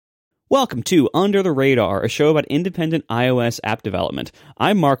Welcome to Under the Radar, a show about independent iOS app development.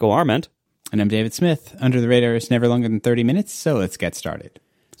 I'm Marco Arment. And I'm David Smith. Under the Radar is never longer than 30 minutes, so let's get started.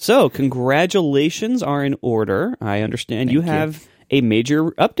 So, congratulations are in order. I understand Thank you have a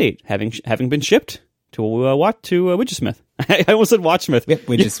major update having been shipped to Widgetsmith. I almost said Watchsmith. Yep,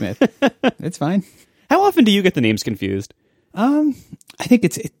 Widgetsmith. It's fine. How often do you get the names confused? I think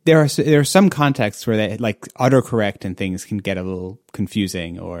there are some contexts where they like autocorrect and things can get a little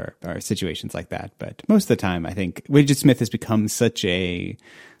confusing or situations like that. But most of the time, I think Widgetsmith has become such a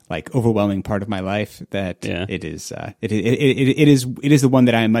overwhelming part of my life that it is the one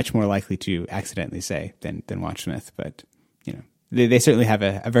that I am much more likely to accidentally say than Watchsmith. But you know, they certainly have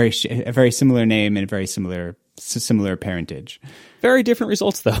a very similar name and a very similar parentage. Very different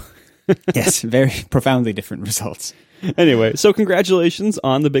results, though. Yes, very profoundly different results. Anyway, so congratulations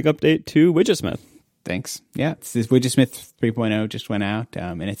on the big update to Widgetsmith. Thanks. Yeah, this Widgetsmith 3.0 just went out,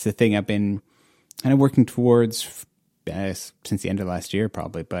 and it's the thing I've been kind of working towards since the end of last year,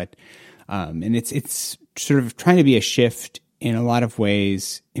 probably. But and it's sort of trying to be a shift in a lot of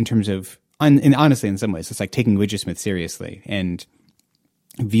ways in terms of, and honestly, in some ways, it's like taking Widgetsmith seriously and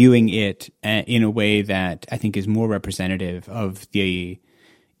viewing it in a way that I think is more representative of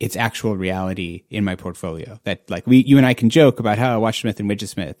its actual reality in my portfolio. That like you and I can joke about how Watchsmith and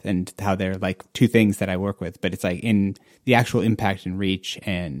Widgetsmith and how they're like two things that I work with, but it's like in the actual impact and reach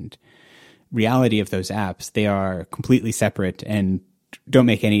and reality of those apps, they are completely separate and don't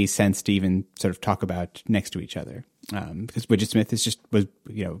make any sense to even sort of talk about next to each other. Because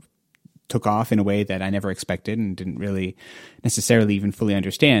Widgetsmith took off in a way that I never expected and didn't really necessarily even fully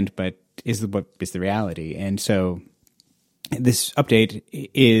understand, but is what is the reality. And so this update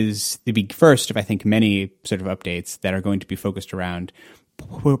is the first of, I think, many sort of updates that are going to be focused around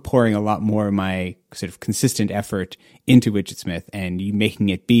pouring a lot more of my sort of consistent effort into Widgetsmith and making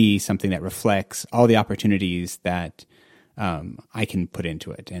it be something that reflects all the opportunities that I can put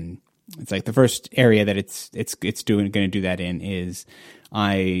into it. And it's like the first area that it's going to do that in is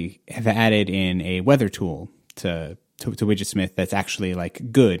I have added in a weather tool to Widgetsmith that's actually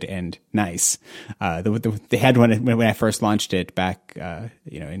like good and nice. They had one when I first launched it back,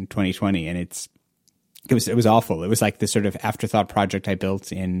 in 2020, and it was awful. It was like this sort of afterthought project I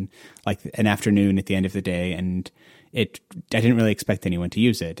built in like an afternoon at the end of the day, and I didn't really expect anyone to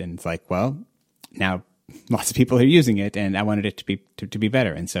use it. And it's like, well, now lots of people are using it, and I wanted it to be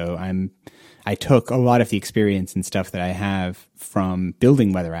better. And so I took a lot of the experience and stuff that I have from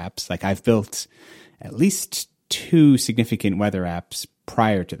building weather apps. Like I've built at least 2 significant weather apps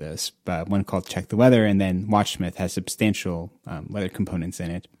prior to this, one called Check the Weather, and then Watchsmith has substantial weather components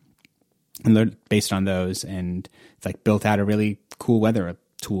in it. And learned based on those, and it's like built out a really cool weather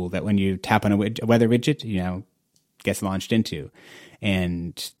tool that when you tap on a weather widget, gets launched into.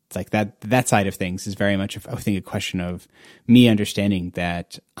 And it's like that side of things is very much, I think, a question of me understanding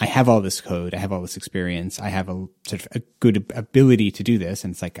that I have all this code, I have all this experience, I have a sort of a good ability to do this.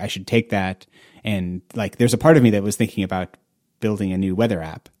 And it's like, I should take that. And like, there's a part of me that was thinking about building a new weather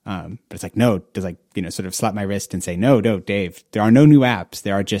app. But it's like, no, does sort of slap my wrist and say, no, Dave, there are no new apps.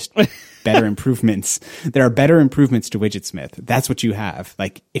 There are just better improvements. There are better improvements to Widgetsmith. That's what you have.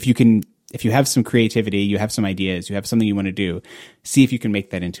 Like, if you have some creativity, you have some ideas, you have something you want to do, see if you can make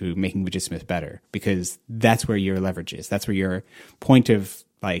that into making Widgetsmith better, because that's where your leverage is. That's where your point of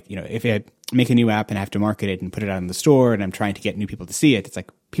if I make a new app and I have to market it and put it out in the store and I'm trying to get new people to see it, it's like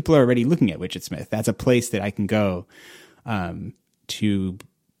people are already looking at Widgetsmith. That's a place that I can go to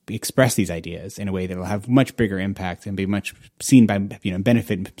express these ideas in a way that will have much bigger impact and be much seen by,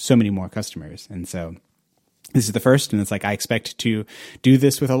 benefit so many more customers. And so this is the first, and it's like I expect to do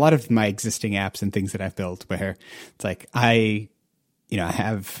this with a lot of my existing apps and things that I've built, where it's like I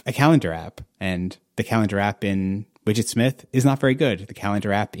have a calendar app, and the calendar app in Widgetsmith is not very good. The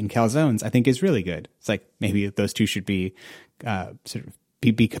calendar app in Calzones, I think, is really good. It's like maybe those two should be sort of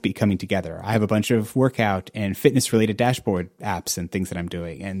be coming together. I have a bunch of workout and fitness related dashboard apps and things that I'm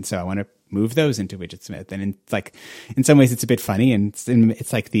doing, and so I want to move those into Widgetsmith. And it's like, in some ways, it's a bit funny, and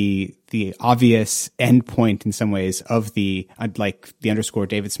it's like the obvious end point in some ways of the _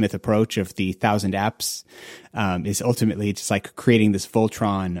 David Smith approach of the 1,000 apps is ultimately just like creating this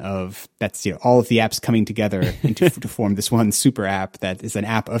Voltron of that's all of the apps coming together to form this one super app that is an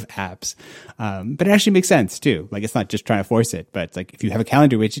app of apps. But it actually makes sense too. Like, it's not just trying to force it, but it's like if you have a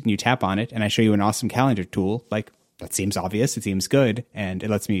calendar widget and you tap on it, and I show you an awesome calendar tool, like, that seems obvious, it seems good, and it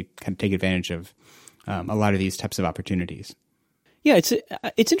lets me kind of take advantage of a lot of these types of opportunities. Yeah,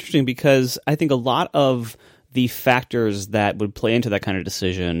 it's interesting because I think a lot of the factors that would play into that kind of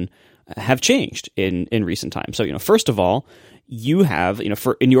decision have changed in recent times. So, first of all, you have,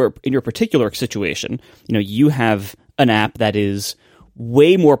 for in your particular situation, you have an app that is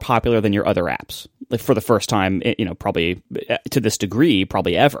way more popular than your other apps, like for the first time, probably to this degree,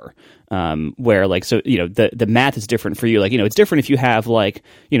 probably ever. Where the math is different for you. Like, it's different if you have like,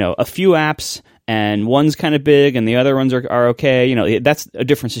 a few apps and one's kind of big and the other ones are okay. That's a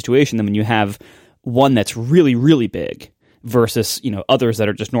different situation than when you have one that's really, really big versus, others that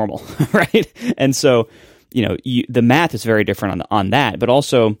are just normal, right? And so, the math is very different on that, but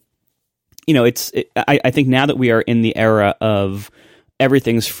also, I think now that we are in the era of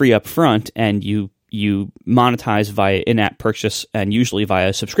everything's free up front and you monetize via in-app purchase and usually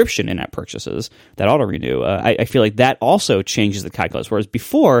via subscription in-app purchases that auto-renew, I feel like that also changes the calculus. Whereas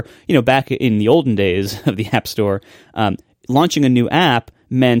before, back in the olden days of the App Store, launching a new app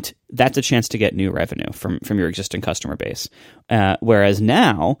meant that's a chance to get new revenue from your existing customer base. Whereas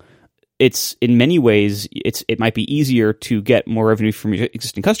now, it's in many ways, it might be easier to get more revenue from your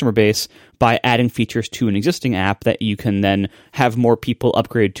existing customer base by adding features to an existing app that you can then have more people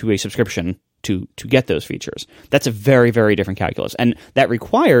upgrade to a subscription to get those features. That's a very, very different calculus. And that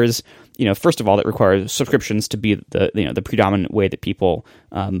requires, first of all, that requires subscriptions to be the predominant way that people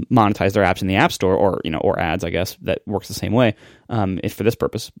monetize their apps in the App Store, or ads, I guess, that works the same way for this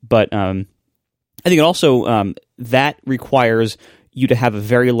purpose. But I think it also, that requires you to have a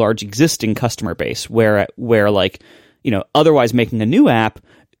very large existing customer base where otherwise making a new app,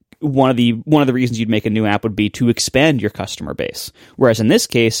 one of the reasons you'd make a new app would be to expand your customer base. Whereas in this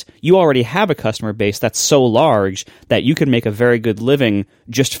case, you already have a customer base that's so large that you can make a very good living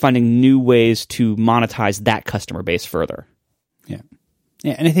just finding new ways to monetize that customer base further. Yeah.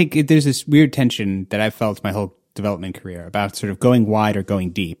 Yeah. And I think there's this weird tension that I've felt my whole development career about sort of going wide or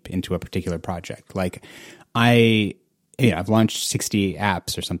going deep into a particular project. Like I've launched 60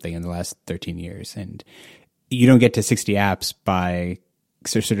 apps or something in the last 13 years, and you don't get to 60 apps by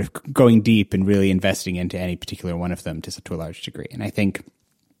sort of going deep and really investing into any particular one of them to a large degree. And I think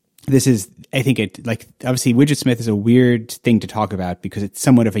obviously Widgetsmith is a weird thing to talk about because it's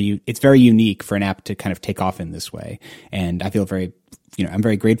it's very unique for an app to kind of take off in this way. And I feel I'm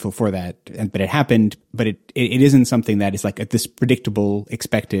very grateful for that. But it happened, but it isn't something that is like this predictable,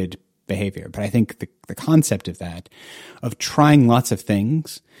 expected behavior. But I think the concept of that, of trying lots of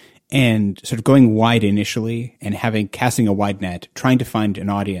things and sort of going wide initially and casting a wide net, trying to find an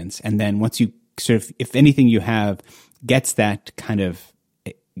audience. And then once you sort of, if anything you have gets that kind of,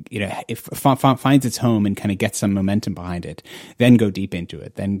 if finds its home and kind of gets some momentum behind it, then go deep into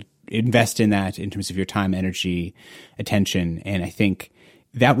it, then invest in that in terms of your time, energy, attention. And I think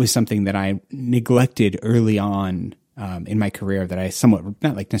that was something that I neglected early on in my career that I somewhat,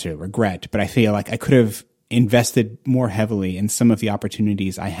 not like necessarily regret, but I feel like I could have invested more heavily in some of the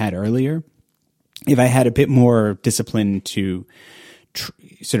opportunities I had earlier if I had a bit more discipline to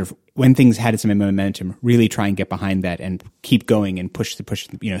sort of, when things had some momentum, really try and get behind that and keep going and push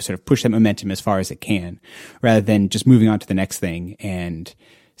that momentum as far as it can, rather than just moving on to the next thing and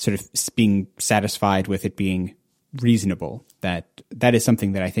sort of being satisfied with it being reasonable. That is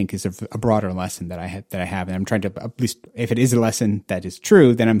something that I think is a broader lesson that I have, and I'm trying to, at least if it is a lesson that is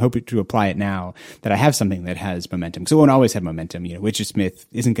true, then I'm hoping to apply it now that I have something that has momentum. Because it won't always have momentum. Widgetsmith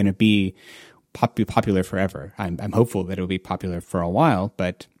isn't going to be popular forever. I'm hopeful that it'll be popular for a while,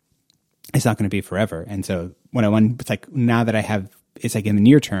 but it's not going to be forever. And so it's like now that it's like in the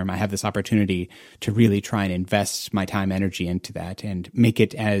near term, I have this opportunity to really try and invest my time, energy into that and make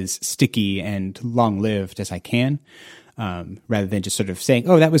it as sticky and long-lived as I can, rather than just sort of saying,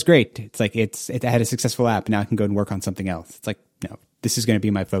 oh, that was great. It's like, I had a successful app. Now I can go and work on something else. It's like, no, this is going to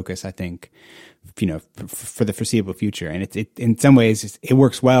be my focus, I think, for the foreseeable future. And it in some ways, it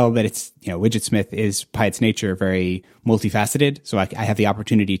works well that it's, Widgetsmith is by its nature very multifaceted. So I have the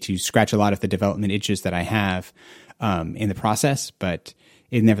opportunity to scratch a lot of the development itches that I have in the process, but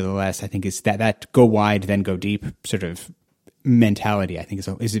nevertheless, I think is that go wide, then go deep sort of mentality, I think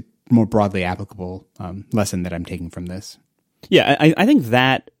is a more broadly applicable lesson that I'm taking from this. Yeah, I think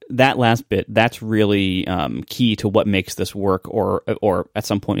that last bit, that's really key to what makes this work or at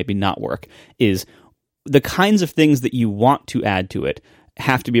some point maybe not work, is the kinds of things that you want to add to it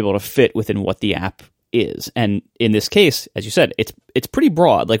have to be able to fit within what the app is. And in this case, as you said, it's pretty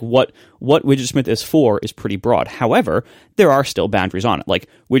broad. Like what Widgetsmith is for is pretty broad. However, there are still boundaries on it. Like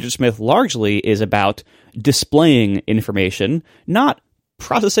Widgetsmith largely is about displaying information, not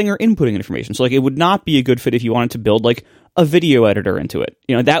processing or inputting information. So like it would not be a good fit if you wanted to build like a video editor into it.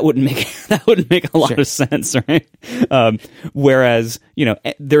 That wouldn't make a lot of sense, right? Whereas,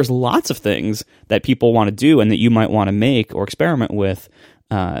 there's lots of things that people want to do and that you might want to make or experiment with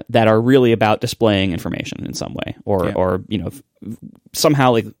that are really about displaying information in some way, or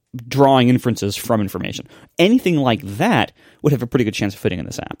somehow like drawing inferences from information. Anything like that would have a pretty good chance of fitting in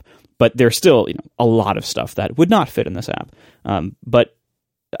this app. But there's still a lot of stuff that would not fit in this app. But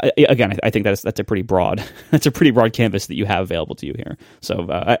again, I think that's a pretty broad canvas that you have available to you here. So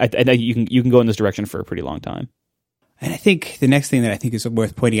I think you can go in this direction for a pretty long time. And I think the next thing that I think is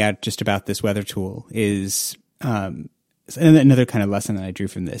worth pointing out just about this weather tool is another kind of lesson that I drew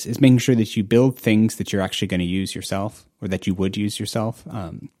from this is making sure that you build things that you're actually going to use yourself, or that you would use yourself.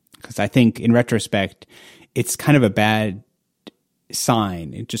 Because I think in retrospect, it's kind of a bad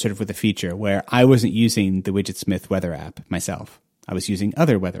sign, just sort of with a feature where I wasn't using the Widgetsmith weather app myself. I was using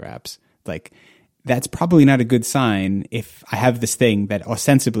other weather apps. Like, that's probably not a good sign if I have this thing that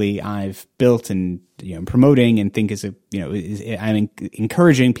ostensibly I've built and promoting and think I'm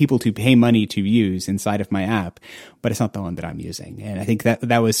encouraging people to pay money to use inside of my app, but it's not the one that I'm using. And I think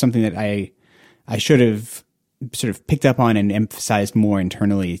that was something that I should have sort of picked up on and emphasized more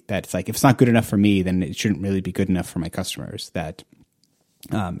internally, that it's like, if it's not good enough for me, then it shouldn't really be good enough for my customers. That,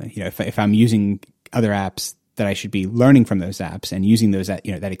 if I'm using other apps, that I should be learning from those apps and using those, that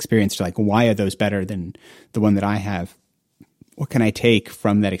experience to like, why are those better than the one that I have? What can I take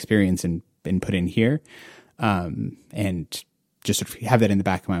from that experience and put in here? And just sort of have that in the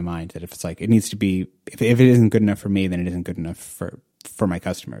back of my mind, that if it's like, it needs to be, if it isn't good enough for me, then it isn't good enough for my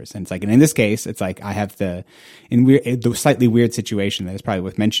customers. And it's like, and in this case, it's like I have the slightly weird situation that is probably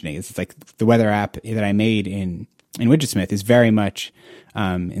worth mentioning is it's like the weather app that I made in Widgetsmith is very much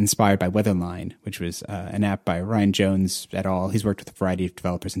inspired by Weatherline, which was an app by Ryan Jones et al. He's worked with a variety of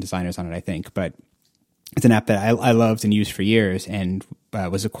developers and designers on it, I think. But it's an app that I loved and used for years, and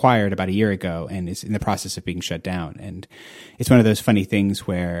was acquired about a year ago and is in the process of being shut down. And it's one of those funny things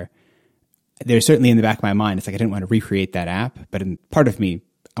where there's certainly in the back of my mind, it's like I didn't want to recreate that app, but in part of me,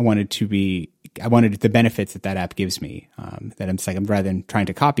 I wanted the benefits that app gives me. That I'm just like, rather than trying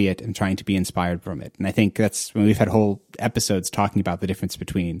to copy it, and trying to be inspired from it. And I think that's when we've had whole episodes talking about the difference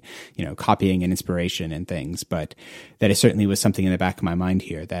between, copying and inspiration and things. But that it certainly was something in the back of my mind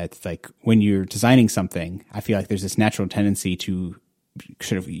here, that like when you're designing something, I feel like there's this natural tendency to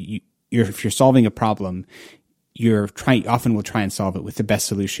sort of, if you're solving a problem, often will try and solve it with the best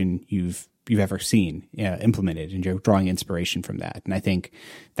solution you've ever seen implemented, and you're drawing inspiration from that. And I think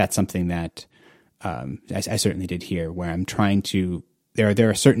that's something that I certainly did here, where I'm trying to. There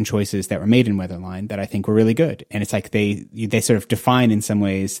are certain choices that were made in Weatherline that I think were really good, and it's like they sort of define in some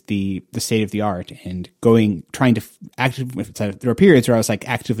ways the state of the art, and trying to actively. There were periods where I was like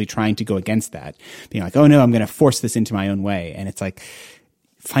actively trying to go against that, being like, oh no, I'm going to force this into my own way, and it's like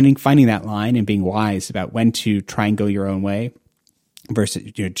finding that line and being wise about when to try and go your own way versus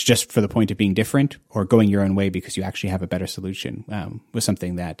just for the point of being different, or going your own way because you actually have a better solution, was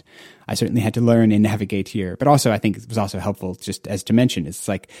something that I certainly had to learn and navigate here. But also I think it was also helpful, just as to mention, it's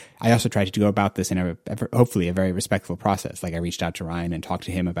like I also tried to go about this in hopefully a very respectful process. Like I reached out to Ryan and talked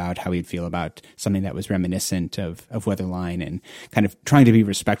to him about how he'd feel about something that was reminiscent of Weatherline, and kind of trying to be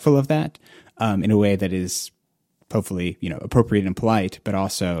respectful of that in a way that is hopefully appropriate and polite, but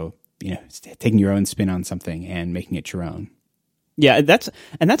also taking your own spin on something and making it your own. Yeah, that's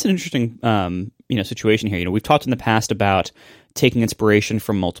an interesting situation here. We've talked in the past about taking inspiration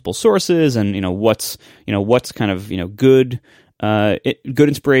from multiple sources, and what's kind of good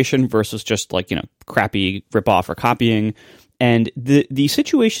inspiration versus just like crappy ripoff or copying. And the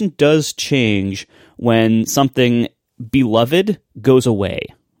situation does change when something beloved goes away.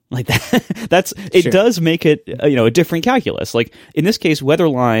 Like that, it sure. Does make it, a different calculus. Like in this case,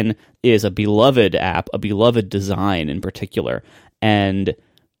 Weatherline is a beloved app, a beloved design in particular, and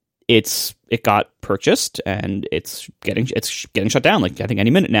it got purchased and it's getting shut down. Like I think any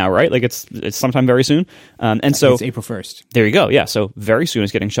minute now, right? Like it's sometime very soon. And so it's April 1st. There you go. Yeah. So very soon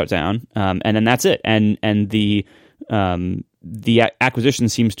it's getting shut down. And then that's it. And the acquisition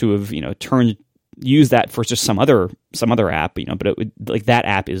seems to have, use that for just some other app, but like that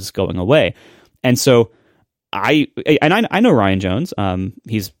app is going away. And so I know Ryan Jones.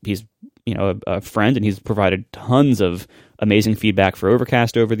 He's a friend, and he's provided tons of amazing feedback for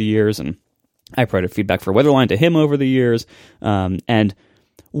Overcast over the years, and I provided feedback for Weatherline to him over the years. And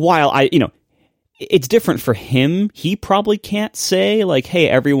while it's different for him, he probably can't say like, hey,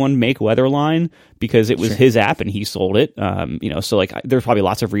 everyone make Weatherline, because it was sure. his app and he sold it. So like there's probably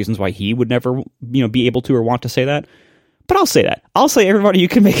lots of reasons why he would never, be able to or want to say that. But I'll say that. I'll say, everybody, you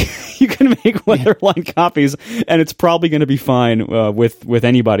can make Weatherline copies, and it's probably going to be fine with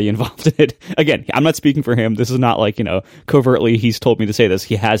anybody involved in it. Again, I'm not speaking for him. This is not like, covertly he's told me to say this.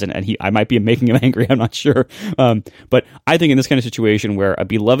 He hasn't, and I might be making him angry. I'm not sure. But I think in this kind of situation where a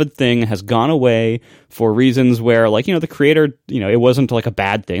beloved thing has gone away for reasons where, like, the creator, it wasn't like a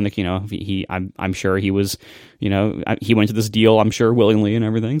bad thing. Like, I'm sure he was, he went to this deal, I'm sure, willingly and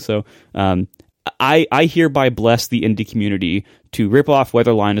everything. So, I hereby bless the indie community to rip off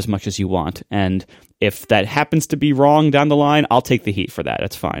Weatherline as much as you want, and if that happens to be wrong down the line, I'll take the heat for that.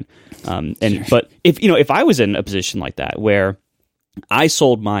 That's fine. Sure. But if I was in a position like that where I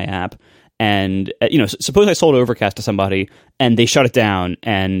sold my app, and suppose I sold Overcast to somebody and they shut it down,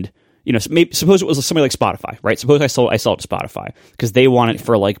 and suppose it was somebody like Spotify, right? Suppose I sold it to Spotify because they want it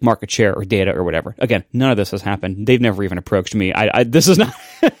for like market share or data or whatever. Again, none of this has happened. They've never even approached me. This is not.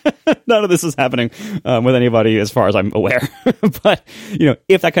 None of this is happening with anybody as far as I'm aware. But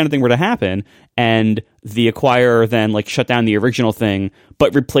if that kind of thing were to happen, and the acquirer then like shut down the original thing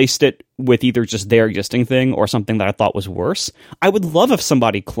but replaced it with either just their existing thing or something that I thought was worse, I would love if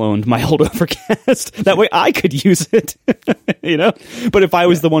somebody cloned my old Overcast. That way I could use it. But if I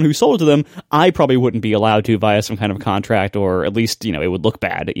was the one who sold it to them, I probably wouldn't be allowed to via some kind of contract, or at least it would look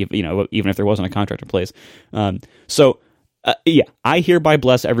bad even if there wasn't a contract in place. I hereby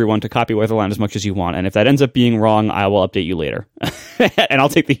bless everyone to copy Weatherline as much as you want, and if that ends up being wrong, I will update you later, and I'll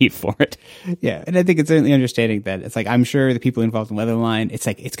take the heat for it. Yeah, and I think it's certainly understanding that it's like, I'm sure the people involved in Weatherline, it's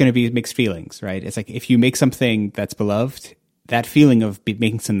like it's going to be mixed feelings, right? It's like if you make something that's beloved, that feeling of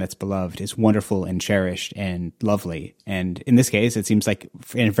making something that's beloved is wonderful and cherished and lovely. And in this case, it seems like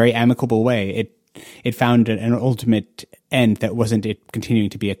in a very amicable way, it found an ultimate end that wasn't it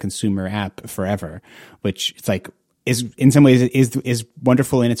continuing to be a consumer app forever, which it's like, is in some ways is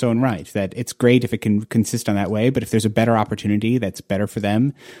wonderful in its own right. That it's great if it can consist on that way, but if there's a better opportunity that's better for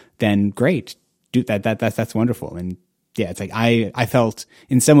them, then great, do that. That's wonderful. And yeah, it's like I felt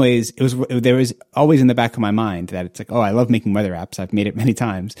in some ways there was always in the back of my mind that it's like, oh, I love making weather apps. I've made it many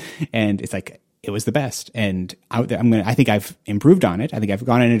times, and it's like it was the best. And I think I've improved on it. I think I've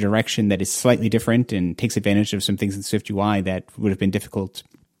gone in a direction that is slightly different and takes advantage of some things in SwiftUI that would have been difficult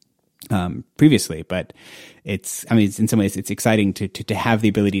previously, but in some ways it's exciting to have the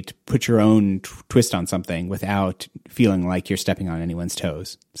ability to put your own twist on something without feeling like you're stepping on anyone's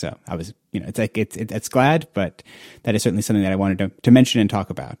toes. So I was, it's like, it's glad, but that is certainly something that I wanted to mention and talk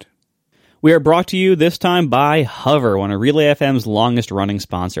about. We are brought to you this time by Hover, one of Relay FM's longest-running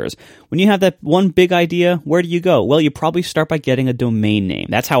sponsors. When you have that one big idea, where do you go? Well, you probably start by getting a domain name.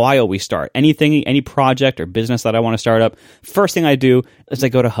 That's how I always start. Any project or business that I want to start up, first thing I do is I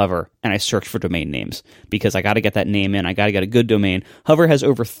go to Hover and I search for domain names because I got to get that name in. I got to get a good domain. Hover has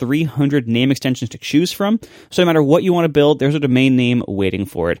over 300 name extensions to choose from, so no matter what you want to build, there's a domain name waiting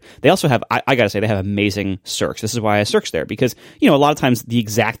for it. They also have, I got to say, they have amazing search. This is why I search there because, a lot of times the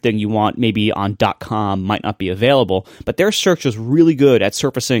exact thing you want maybe on .com might not be available, but their search is really good at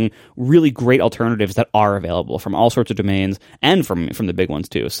surfacing really great alternatives that are available from all sorts of domains and from the big ones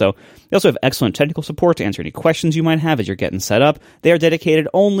too. So they also have excellent technical support to answer any questions you might have as you're getting set up. They are dedicated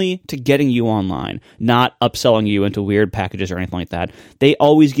only to getting you online, not upselling you into weird packages or anything like that. They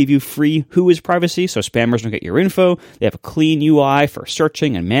always give you free Whois privacy, so spammers don't get your info. They have a clean UI for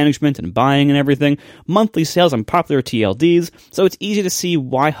searching and management and buying and everything. Monthly sales on popular TLDs, so it's easy to see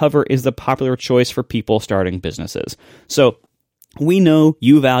why Hover is the popular choice for people starting businesses. So we know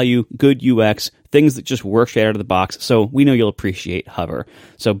you value good UX, things that just work straight out of the box, so we know you'll appreciate Hover.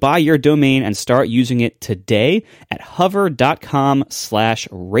 So buy your domain and start using it today at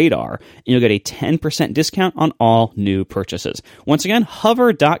hover.com/radar, and you'll get a 10% discount on all new purchases. Once again,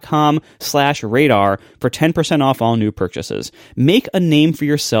 hover.com/radar for 10% off all new purchases. Make a name for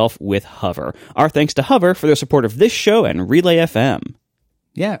yourself with Hover. Our thanks to Hover for their support of this show and Relay FM.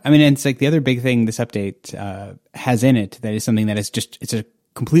 Yeah, it's like the other big thing this update has in it that is something that is it's a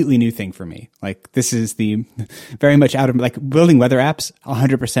completely new thing for me. Like, this is the very much out of, like, building weather apps,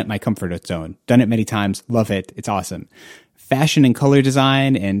 100% my comfort zone. Done it many times, love it, it's awesome. Fashion and color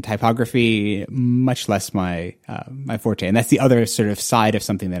design and typography, much less my forte. And that's the other sort of side of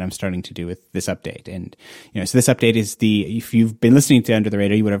something that I'm starting to do with this update. And, so this update is if you've been listening to Under the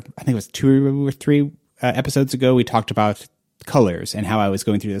Radar, you would have, I think it was 2 or 3 episodes ago, we talked about colors and how I was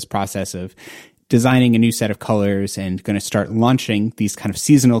going through this process of designing a new set of colors and going to start launching these kind of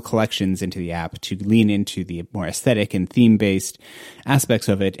seasonal collections into the app to lean into the more aesthetic and theme-based aspects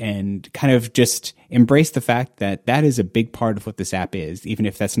of it and kind of just embrace the fact that that is a big part of what this app is, even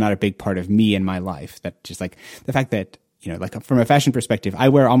if that's not a big part of me and my life. That just like the fact that, like from a fashion perspective, I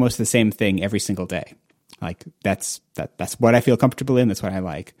wear almost the same thing every single day. Like that's what I feel comfortable in. That's what I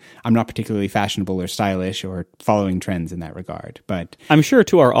like. I'm not particularly fashionable or stylish or following trends in that regard. But I'm sure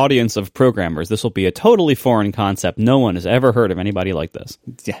to our audience of programmers, this will be a totally foreign concept. No one has ever heard of anybody like this.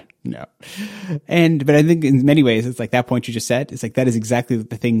 Yeah, no. But I think in many ways, it's like that point you just said. It's like that is exactly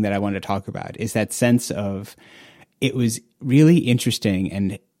the thing that I wanted to talk about. Is that sense of it was really interesting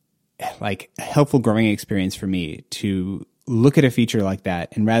and like a helpful growing experience for me to look at a feature like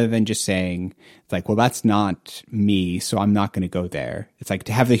that, and rather than just saying it's like, well, that's not me, so I'm not going to go there. It's like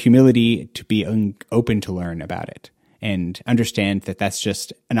to have the humility to be open to learn about it and understand that that's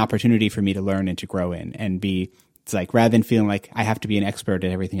just an opportunity for me to learn and to grow in and be. It's like rather than feeling like I have to be an expert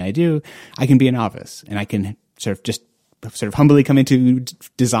at everything I do, I can be a novice and I can sort of humbly come into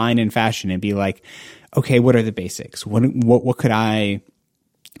design and fashion and be like, okay, what are the basics? What could I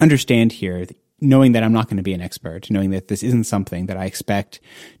understand here, knowing that I'm not going to be an expert, knowing that this isn't something that I expect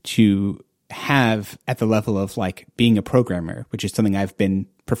to have at the level of like being a programmer, which is something I've been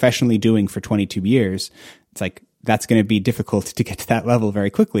professionally doing for 22 years. It's like, that's going to be difficult to get to that level very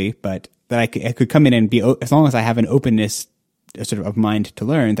quickly, but that I could come in and be, as long as I have an openness sort of mind to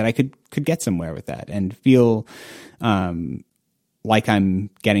learn, that I could get somewhere with that and feel, like I'm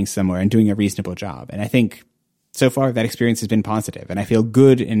getting somewhere and doing a reasonable job. And I think so far that experience has been positive, and I feel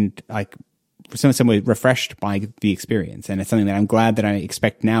good and like some way refreshed by the experience. And it's something that I'm glad that I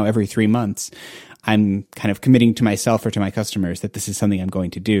expect now every 3 months. I'm kind of committing to myself or to my customers that this is something I'm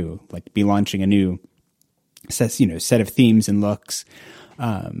going to do, like be launching a new set of themes and looks,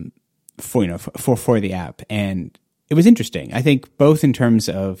 for the app. And it was interesting. I think both in terms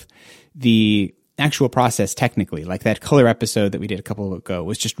of the actual process technically, like that color episode that we did a couple ago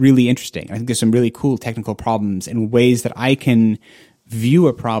was just really interesting. I think there's some really cool technical problems and ways that I can view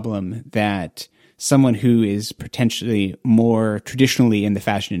a problem that someone who is potentially more traditionally in the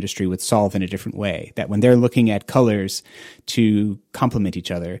fashion industry would solve in a different way. That when they're looking at colors to complement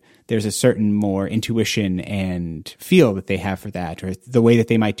each other, there's a certain more intuition and feel that they have for that. Or the way that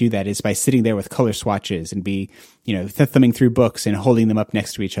they might do that is by sitting there with color swatches and be, thumbing through books and holding them up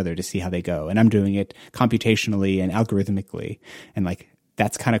next to each other to see how they go. And I'm doing it computationally and algorithmically. And like,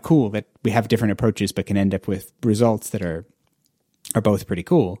 that's kind of cool that we have different approaches, but can end up with results that are both pretty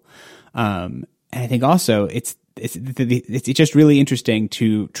cool. And I think also it's just really interesting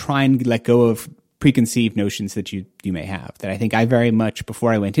to try and let go of preconceived notions that you may have. That I think I very much,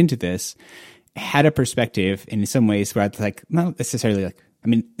 before I went into this, had a perspective in some ways where I'd like, not necessarily like, I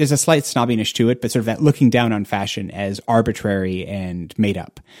mean, there's a slight snobbiness to it, but sort of that looking down on fashion as arbitrary and made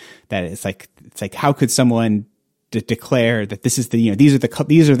up. That it's like how could someone declare that this is these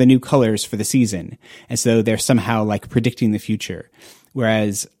are the new colors for the season, and so they're somehow like predicting the future.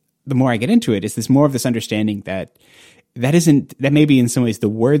 Whereas the more I get into it, is this more of this understanding that may be in some ways the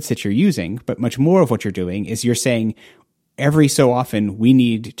words that you're using, but much more of what you're doing is you're saying every so often we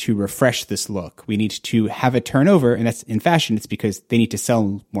need to refresh this look. We need to have a turnover, and that's in fashion. It's because they need to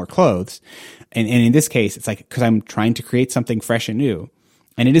sell more clothes. And in this case, it's like, because I'm trying to create something fresh and new.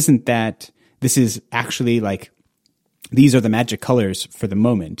 And it isn't that this is actually like, these are the magic colors for the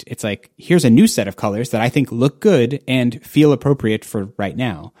moment. It's like, here's a new set of colors that I think look good and feel appropriate for right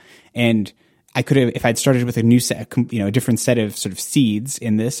now. And I could have, if I'd started with a new set, a different set of sort of seeds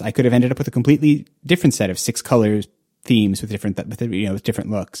in this, I could have ended up with a completely different set of 6 colors themes with different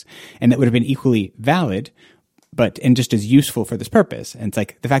looks. And that would have been equally valid, and just as useful for this purpose. And it's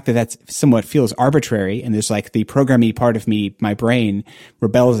like the fact that that's somewhat feels arbitrary, and there's like the programmy part of me, my brain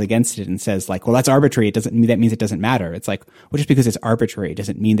rebels against it and says like, well, that's arbitrary. That means it doesn't matter. It's like, well, just because it's arbitrary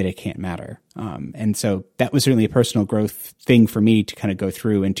doesn't mean that it can't matter. And so that was certainly a personal growth thing for me to kind of go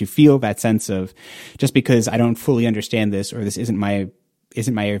through and to feel that sense of, just because I don't fully understand this, or this isn't my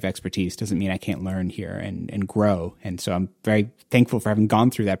area of expertise, doesn't mean I can't learn here and grow. And so I'm very thankful for having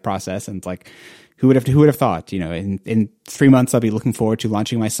gone through that process. And it's like, who would have thought, in 3 months, I'll be looking forward to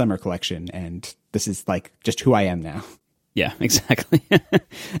launching my summer collection. And this is like just who I am now. Yeah, exactly.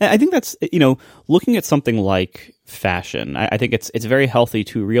 I think that's, looking at something like fashion, I think it's very healthy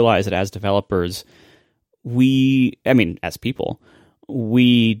to realize that as developers, as people,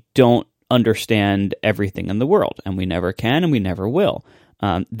 we don't understand everything in the world, and we never can, and we never will.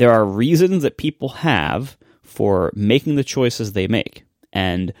 There are reasons that people have for making the choices they make.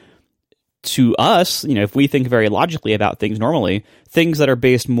 And to us, if we think very logically about things normally, things that are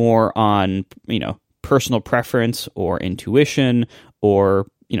based more on, personal preference or intuition or,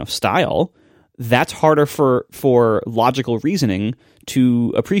 style, that's harder for logical reasoning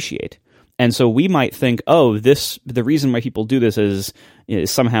to appreciate. And so we might think, oh, the reason why people do this is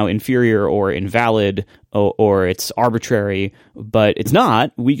somehow inferior or invalid or it's arbitrary, but it's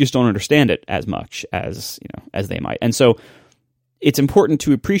not. We just don't understand it as much as they might. And so it's important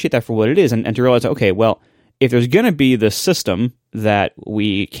to appreciate that for what it is and to realize, okay, well, if there's going to be this system that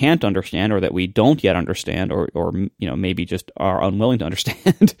we can't understand or that we don't yet understand or maybe just are unwilling to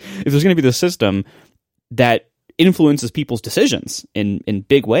understand, if there's going to be this system that influences people's decisions in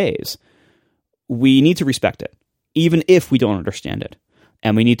big ways, we need to respect it, even if we don't understand it.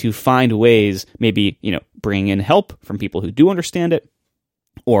 And we need to find ways, maybe, bringing in help from people who do understand it,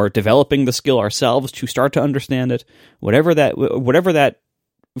 or developing the skill ourselves to start to understand it, whatever that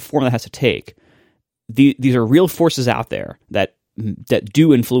form that has to take. These are real forces out there that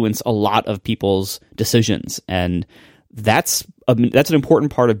do influence a lot of people's decisions, and that's an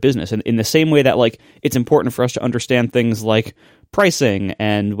important part of business. And in the same way that it's important for us to understand things like pricing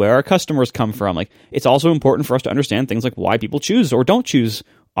and where our customers come from, it's also important for us to understand things like why people choose or don't choose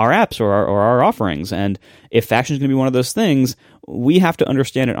our apps or our offerings. And if fashion is going to be one of those things, we have to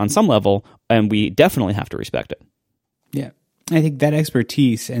understand it on some level, and we definitely have to respect it. Yeah. I think that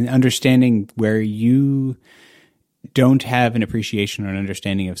expertise and understanding where you don't have an appreciation or an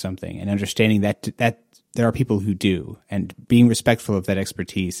understanding of something, and understanding that there are people who do, and being respectful of that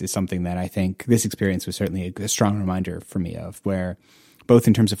expertise is something that I think this experience was certainly a strong reminder for me of, where both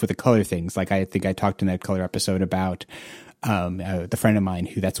in terms of with the color things, I think I talked in that color episode about the friend of mine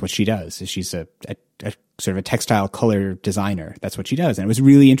who that's what she does. Is she's a sort of a textile color designer. That's what she does. And it was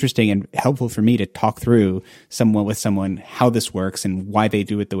really interesting and helpful for me to talk through with someone how this works and why they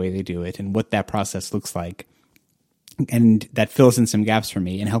do it the way they do it and what that process looks like. And that fills in some gaps for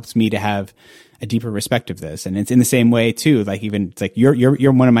me and helps me to have a deeper respect of this. And it's in the same way too,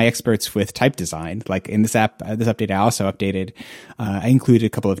 you're one of my experts with type design. In this update, I also updated, I included a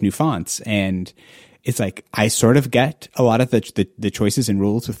couple of new fonts, and it's I sort of get a lot of the choices and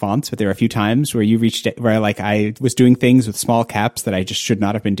rules with fonts, but there are a few times where I was doing things with small caps that I just should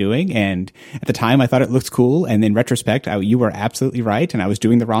not have been doing. And at the time I thought it looked cool. And in retrospect, you were absolutely right. And I was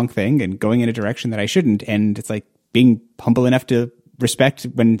doing the wrong thing and going in a direction that I shouldn't. And it's being humble enough to respect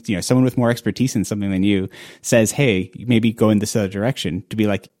when, someone with more expertise in something than you says, hey, maybe go in this other direction, to be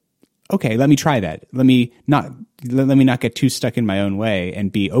okay, let me try that. Let me not get too stuck in my own way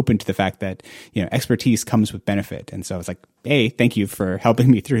and be open to the fact that, expertise comes with benefit. And so it's hey, thank you for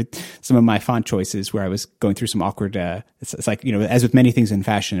helping me through some of my font choices where I was going through some awkward, it's as with many things in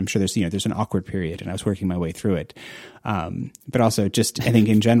fashion, I'm sure there's an awkward period, and I was working my way through it. But also just, I think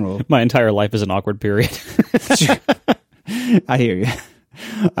in general, my entire life is an awkward period. I hear you.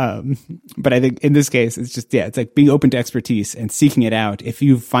 But I think in this case, it's just, it's being open to expertise and seeking it out. If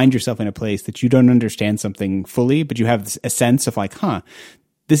you find yourself in a place that you don't understand something fully, but you have a sense of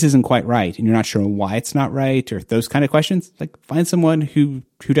this isn't quite right, and you're not sure why it's not right, or those kind of questions, find someone who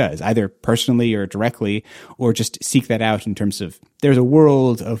does, either personally or directly, or just seek that out in terms of, there's a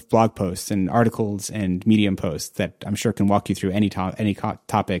world of blog posts and articles and Medium posts that I'm sure can walk you through any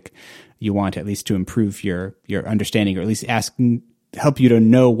topic you want, at least to improve your understanding, or at least help you to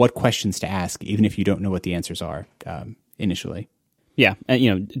know what questions to ask, even if you don't know what the answers are initially. Yeah,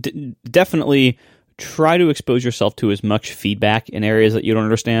 and definitely try to expose yourself to as much feedback in areas that you don't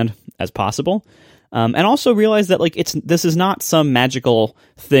understand as possible, and also realize that this is not some magical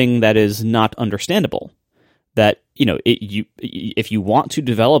thing that is not understandable. That if you want to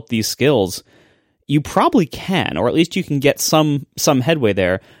develop these skills, you probably can, or at least you can get some headway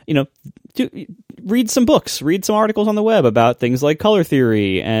there. Read some books, read some articles on the web about things like color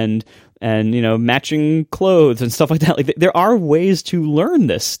theory and matching clothes and stuff like that. There are ways to learn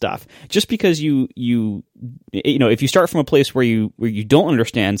this stuff. Just because if you start from a place where you don't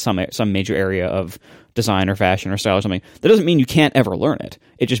understand some major area of design or fashion or style or something, that doesn't mean you can't ever learn it.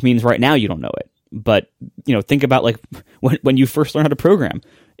 It just means right now you don't know it. But think about when you first learned how to program,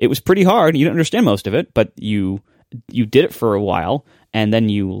 it was pretty hard. You didn't understand most of it, but you did it for a while, and then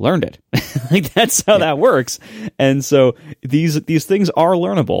you learned it. That's how that works. And so these things are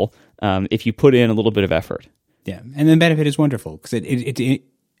learnable if you put in a little bit of effort. Yeah, and the benefit is wonderful, because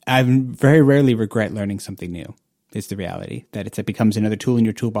I very rarely regret learning something new. Is the reality that it becomes another tool in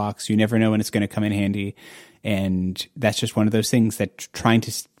your toolbox. You never know when it's going to come in handy, and that's just one of those things that trying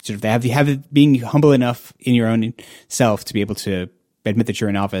to sort of being humble enough in your own self to be able to admit that you're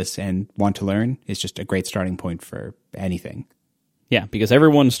a novice and want to learn is just a great starting point for anything. Yeah, because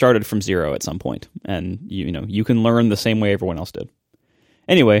everyone started from zero at some point, and you can learn the same way everyone else did.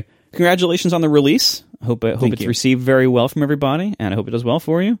 Anyway, congratulations on the release. I hope it's received very well from everybody, and I hope it does well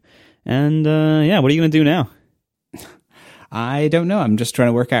for you. And what are you going to do now? I don't know. I'm just trying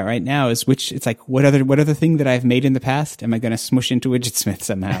to work out right now it's like what other thing that I've made in the past am I going to smush into Widgetsmith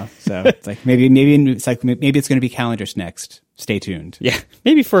somehow? So it's like maybe it's going to be calendars next. Stay tuned. Yeah.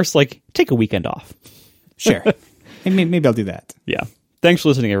 Maybe first, like, take a weekend off. Sure. Maybe I'll do that. Yeah. Thanks for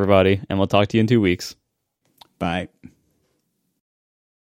listening, everybody, and we'll talk to you in 2 weeks. Bye.